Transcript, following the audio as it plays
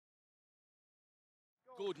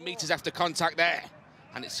Good meters after contact there.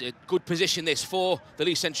 And it's a good position this for the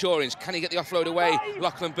Leigh Centurions. Can he get the offload away?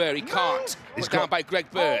 Lachlan Burr, he can't. He's down by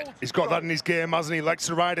Greg Bird. He's got that in his game, hasn't he? Likes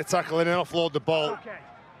to ride a tackle and then offload the ball.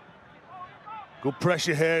 Good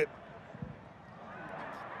pressure here.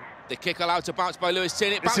 The kick allowed to bounce by Lewis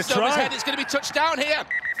Tierney. It bounced over his head. It's going to be touched down here.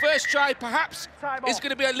 First try, perhaps. It's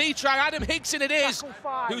going to be a Leigh try. Adam Higson it is,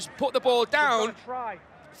 who's put the ball down.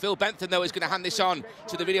 Phil Bentham, though, is going to hand this on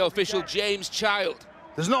to the video official, James Child.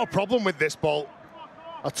 There's not a problem with this ball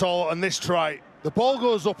at all on this try. The ball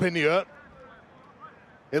goes up in the air.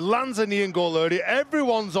 It lands in the in-goal area.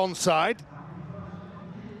 Everyone's onside.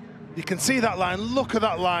 You can see that line. Look at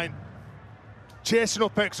that line. Chasing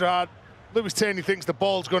up extra hard. Lewis Tierney thinks the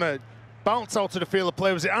ball's going to bounce out to the field of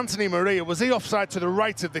play. Was it Anthony Maria? Was he offside to the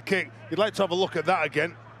right of the kick? You'd like to have a look at that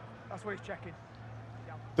again. That's what he's checking.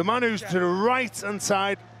 Yeah. The man who's to the right-hand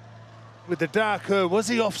side with the dark hair, was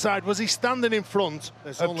he offside? Was he standing in front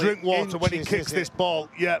of Drinkwater when he kicks this ball?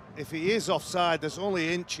 Yeah. If he is offside, there's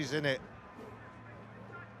only inches in it.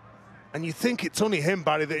 And you think it's only him,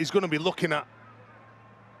 Barry, that he's going to be looking at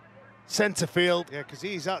centre field. Yeah, because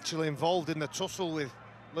he's actually involved in the tussle with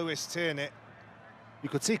Lewis Tierney. You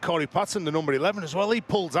could see Corey Patton, the number 11 as well. He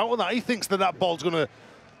pulls out of that. He thinks that that ball's going to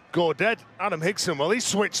go dead. Adam Higson, well, he's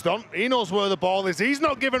switched on. He knows where the ball is. He's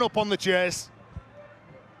not giving up on the chase.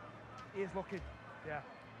 He is looking, yeah.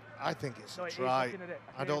 I think it's a try.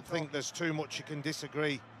 I don't think there's too much you can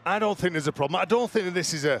disagree. I don't think there's a problem. I don't think that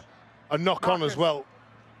this is a knock-on as well.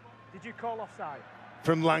 Did you call offside?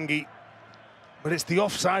 From Lange. But it's the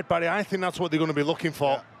offside, Barry. I think that's what they're going to be looking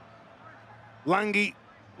for. Yeah. Lange,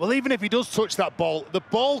 well, even if he does touch that ball, the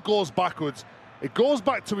ball goes backwards. It goes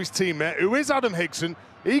back to his teammate, who is Adam Higson.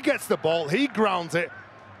 He gets the ball, he grounds it.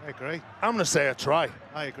 I agree. I'm going to say a try.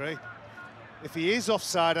 I agree. If he is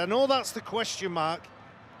offside, I know that's the question mark.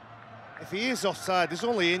 If he is offside, there's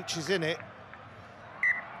only inches in it.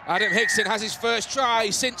 Adam Higson has his first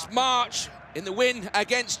try since March in the win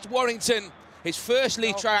against Warrington. His first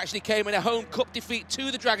league try actually came in a home cup defeat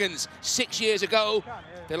to the Dragons 6 years ago.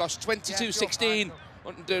 They lost 22-16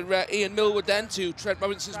 under Ian Millwood then to Trent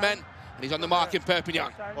Robinson's men. And he's on the mark in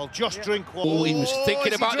Perpignan. Well, Josh Drinkwater. Oh, he was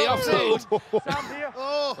thinking about the offload.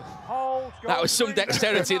 That was some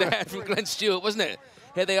dexterity there from Glenn Stewart, wasn't it?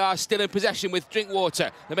 Here they are still in possession with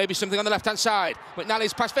Drinkwater. There may be something on the left-hand side.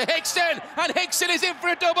 McNally's pass for Higson, and Higson is in for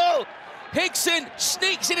a double. Higson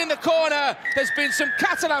sneaks it in the corner. There's been some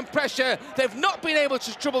Catalan pressure. They've not been able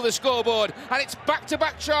to trouble the scoreboard, and it's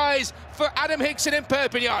back-to-back tries for Adam Higson in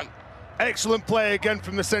Perpignan. Excellent play again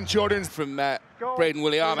from the Centurions. From Braden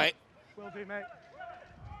Williame. Will do, mate.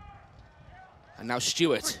 And now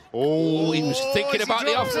Stewart. Oh, he was thinking about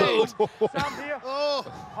the offload.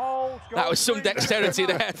 That was some dexterity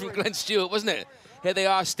there from Glenn Stewart, wasn't it? Here they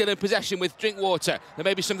are still in possession with Drinkwater. There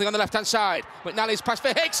may be something on the left-hand side. McNally's pass for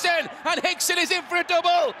Higson, and Higson is in for a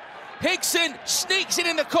double. Higson sneaks it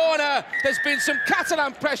in the corner. There's been some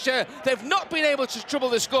Catalan pressure. They've not been able to trouble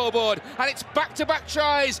the scoreboard, and it's back-to-back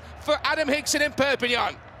tries for Adam Higson in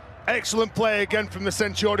Perpignan. Excellent play again from the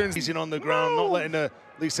Centurions. He's in on the ground, not letting the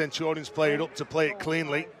Leigh Centurions play it up to play it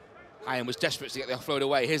cleanly. Ian was desperate to get the offload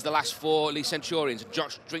away. Here's the last four Leigh Centurions.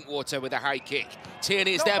 Josh Drinkwater with a high kick.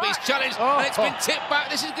 Tierney is there, but he's challenged, and it's been tipped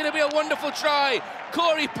back. This is going to be a wonderful try.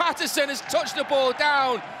 Corey Patterson has touched the ball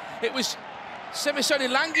down. It was Semisoni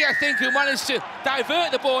Lange, I think, who managed to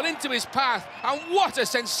divert the ball into his path. And what a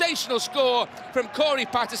sensational score from Corey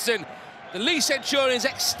Patterson. The Leigh Centurions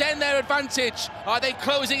extend their advantage. Are they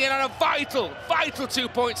closing in on a vital 2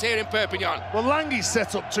 points here in Perpignan? Well, Lange's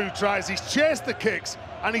set up 2 tries. He's chased the kicks,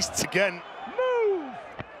 and he's again.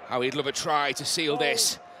 How he'd love a try to seal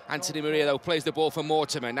this. Anthony Maria, though, plays the ball for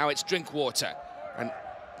Mortimer. Now it's Drinkwater, and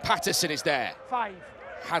Patterson is there. 5.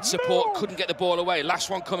 Had support, couldn't get the ball away. Last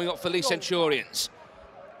one coming up for Leigh Centurions.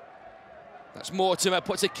 That's Mortimer,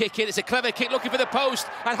 puts a kick in. It's a clever kick, looking for the post.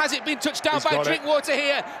 And has it been touched down by Drinkwater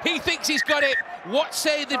here? He thinks he's got it. What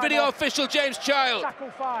say the video official, James Child?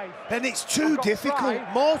 Ben, it's too difficult.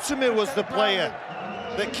 Mortimer was the player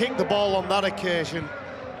that kicked the ball on that occasion.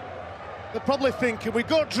 They're probably thinking, we've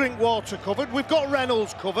got Drinkwater covered, we've got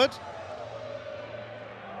Reynolds covered.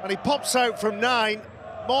 And he pops out from 9.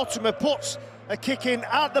 Mortimer puts a kick in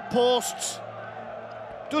at the posts.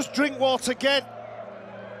 Does Drinkwater get?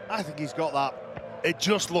 I think he's got that. It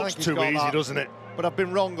just looks too easy, doesn't it? But I've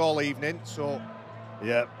been wrong all evening, so...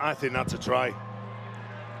 Yeah, I think that's a try.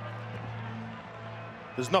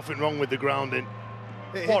 There's nothing wrong with the grounding.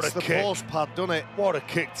 It hits the post pad, doesn't it? What a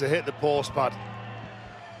kick to hit the post pad.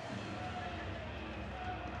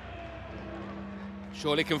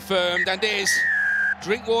 Surely confirmed, and is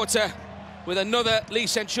Drinkwater with another Leigh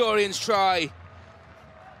Centurions try.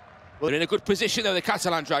 They're in a good position though, the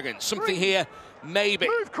Catalan Dragons. Something here, maybe.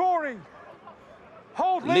 Move, Corey.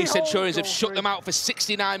 Hold, Leigh Centurions have hold, shut them out for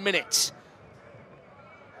 69 minutes.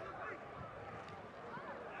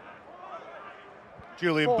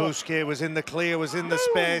 Julian Bousquet was in the clear, was in the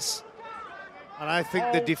space. And I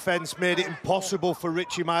think the defence made it impossible for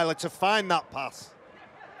Richie Myler to find that pass.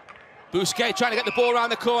 Bousquet trying to get the ball around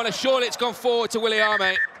the corner. Surely it's gone forward to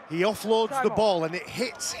Williame. He offloads the ball and it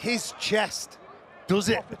hits his chest. Does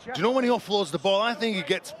it? Do you know when he offloads the ball? I think he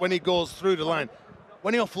gets when he goes through the line.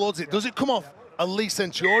 When he offloads it, does it come off a Leigh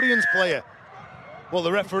Centurions player? Well,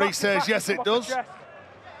 the referee says yes, it does.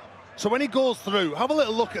 So when he goes through, have a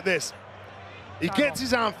little look at this. He gets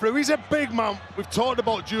his arm through. He's a big man. We've talked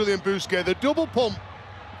about Julian Bousquet. The double pump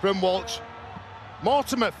from Walsh.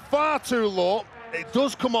 Mortimer far too low. It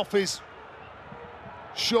does come off his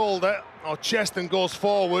shoulder or chest and goes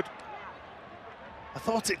forward. I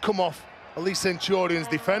thought it'd come off a Leigh Centurions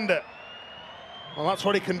defender. Well, that's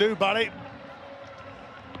what he can do, Barry.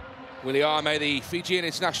 Williame, the Fijian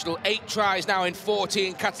international, 8 tries now in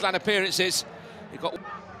 14 Catalan appearances. He got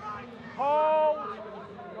Hold.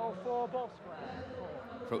 Go 4 ball square.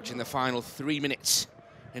 4. approaching the final 3 minutes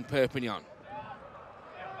in Perpignan.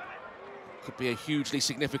 Could be a hugely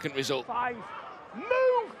significant result. 5.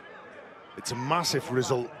 Move. It's a massive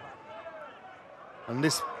result. And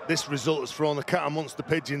this result has thrown the cat amongst the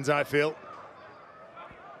pigeons, I feel.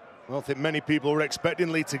 I don't think many people were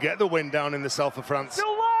expecting Leigh to get the win down in the south of France.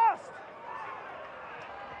 Still lost.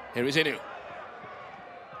 Here is Inu.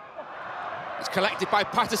 It's collected by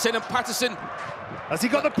Patterson, and Patterson... Has he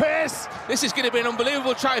got the pace? This is going to be an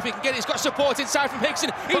unbelievable try if he can get it. He's got support inside from Hickson.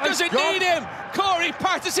 He doesn't need him. Corey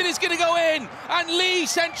Patterson is going to go in. And Leigh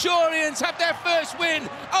Centurions have their first win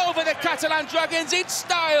over the Catalan Dragons in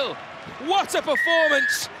style. What a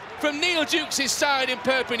performance from Neil Dukes' side in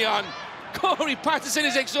Perpignan. Corey Patterson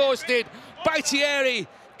is exhausted. Baitieri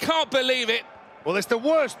can't believe it. Well, it's the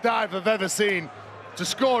worst dive I've ever seen to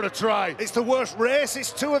score a try. It's the worst race.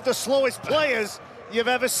 It's 2 of the slowest players you've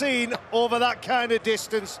ever seen over that kind of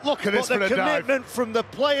distance. Look at this for a dive. The commitment from the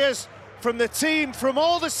players, from the team, from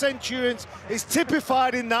all the Centurions is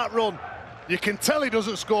typified in that run. You can tell he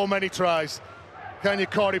doesn't score many tries. Can you,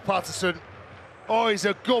 Corey Patterson? Oh, he's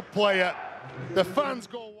a good player. The fans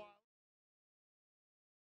go wild.